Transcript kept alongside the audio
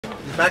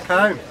back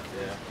home.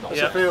 What's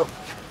it feel?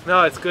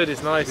 No, it's good.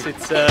 It's nice.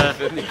 It's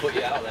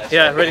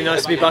yeah, really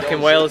nice to be back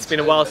in Wales. It's been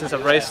a while since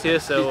I've raced here,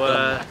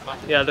 so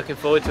yeah, looking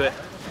forward to it.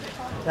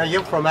 Now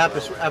you're from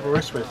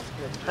Aberystwyth.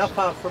 How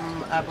far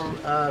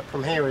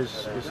from here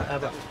is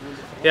Aber?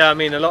 Yeah, I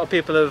mean, a lot of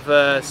people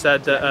have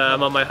said that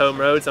I'm on my home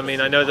roads. I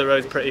mean, I know the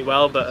roads pretty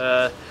well,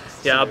 but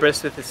yeah,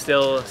 Aberystwyth is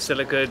still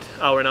a good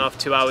hour and a half,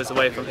 2 hours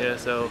away from here.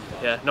 So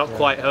yeah, not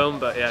quite home,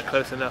 but yeah,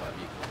 close enough.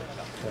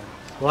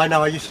 Well, I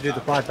know I used to do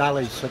the Five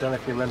Valleys. I don't know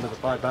if you remember the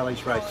Five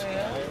Valleys race.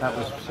 That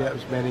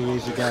was many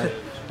years ago,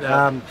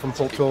 from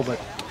Port Talbot.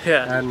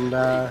 Yeah. And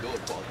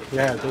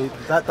yeah,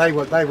 they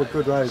were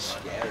good roads.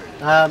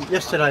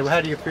 Yesterday,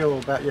 how do you feel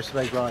about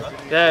yesterday's ride?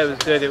 Yeah, it was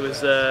good. It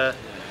was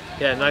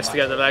yeah, nice to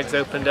get the legs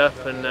opened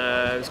up, and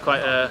it was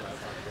quite a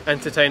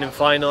entertaining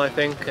final, I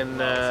think. And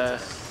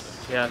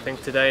yeah, I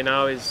think today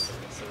now is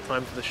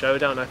time for the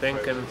showdown, I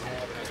think, and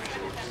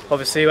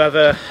obviously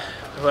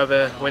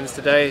whoever wins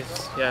today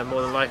is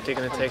more than likely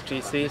going to take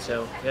GC.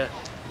 So yeah.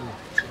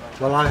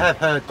 Well, I have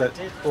heard that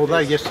although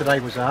yesterday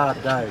was a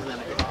hard day,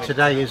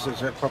 today is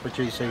a proper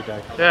GC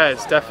day. Yeah,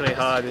 it's definitely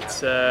hard.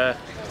 It's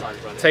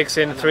takes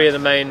in 3 of the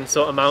main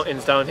sort of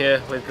mountains down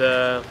here with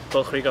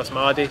Bulchrigos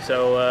Mardi.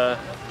 So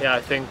yeah,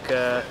 I think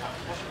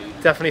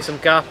definitely some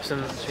gaps,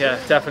 and yeah,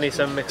 definitely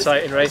some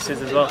exciting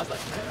races as well.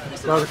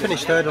 Well, they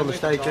finished 3rd on the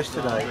stage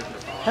yesterday.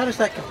 How does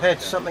that compare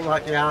to something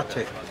like the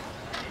Arctic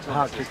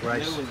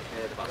race?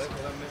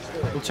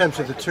 In terms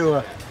of the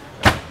tour,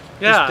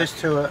 yeah, this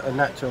tour and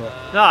that tour.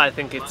 No, I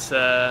think it's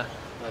yeah,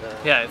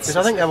 it's. Because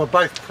I think they were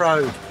both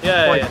pro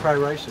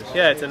races.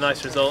 Yeah, it's a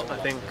nice result. I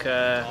think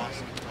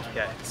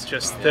yeah, it's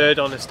just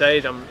 3rd on the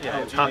stage. I'm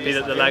happy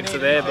that the legs are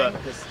there, but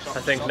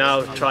I think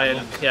now try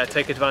and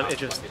take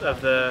advantage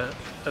of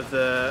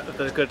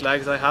the good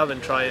legs I have,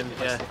 and try and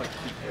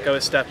go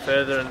a step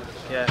further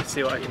and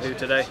see what I can do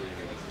today.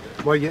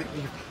 Well,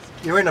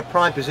 you're in a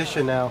prime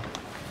position now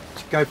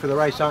to go for the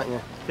race, aren't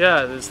you?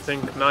 Yeah, there's I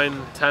think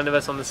 9, 10 of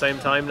us on the same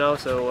time now,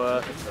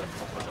 so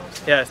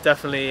yeah, it's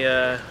definitely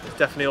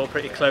all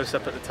pretty close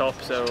up at the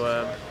top. So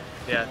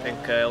yeah, I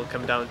think it'll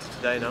come down to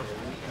today now.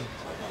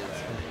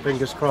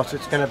 Fingers crossed.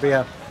 It's going to be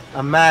a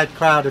mad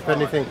crowd, if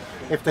anything.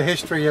 If the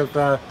history of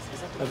that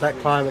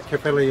climb at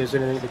Caerphilly is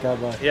anything to go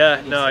by.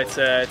 Yeah, no, it's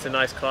a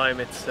nice climb.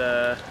 It's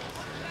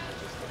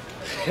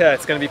yeah,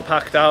 it's going to be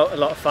packed out. A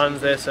lot of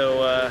fans there,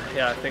 so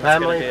yeah, I think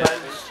family, it's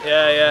going to be friends.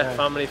 Yeah,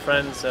 family,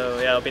 friends. So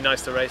yeah, it'll be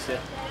nice to race here.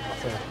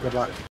 Yeah, good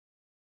luck.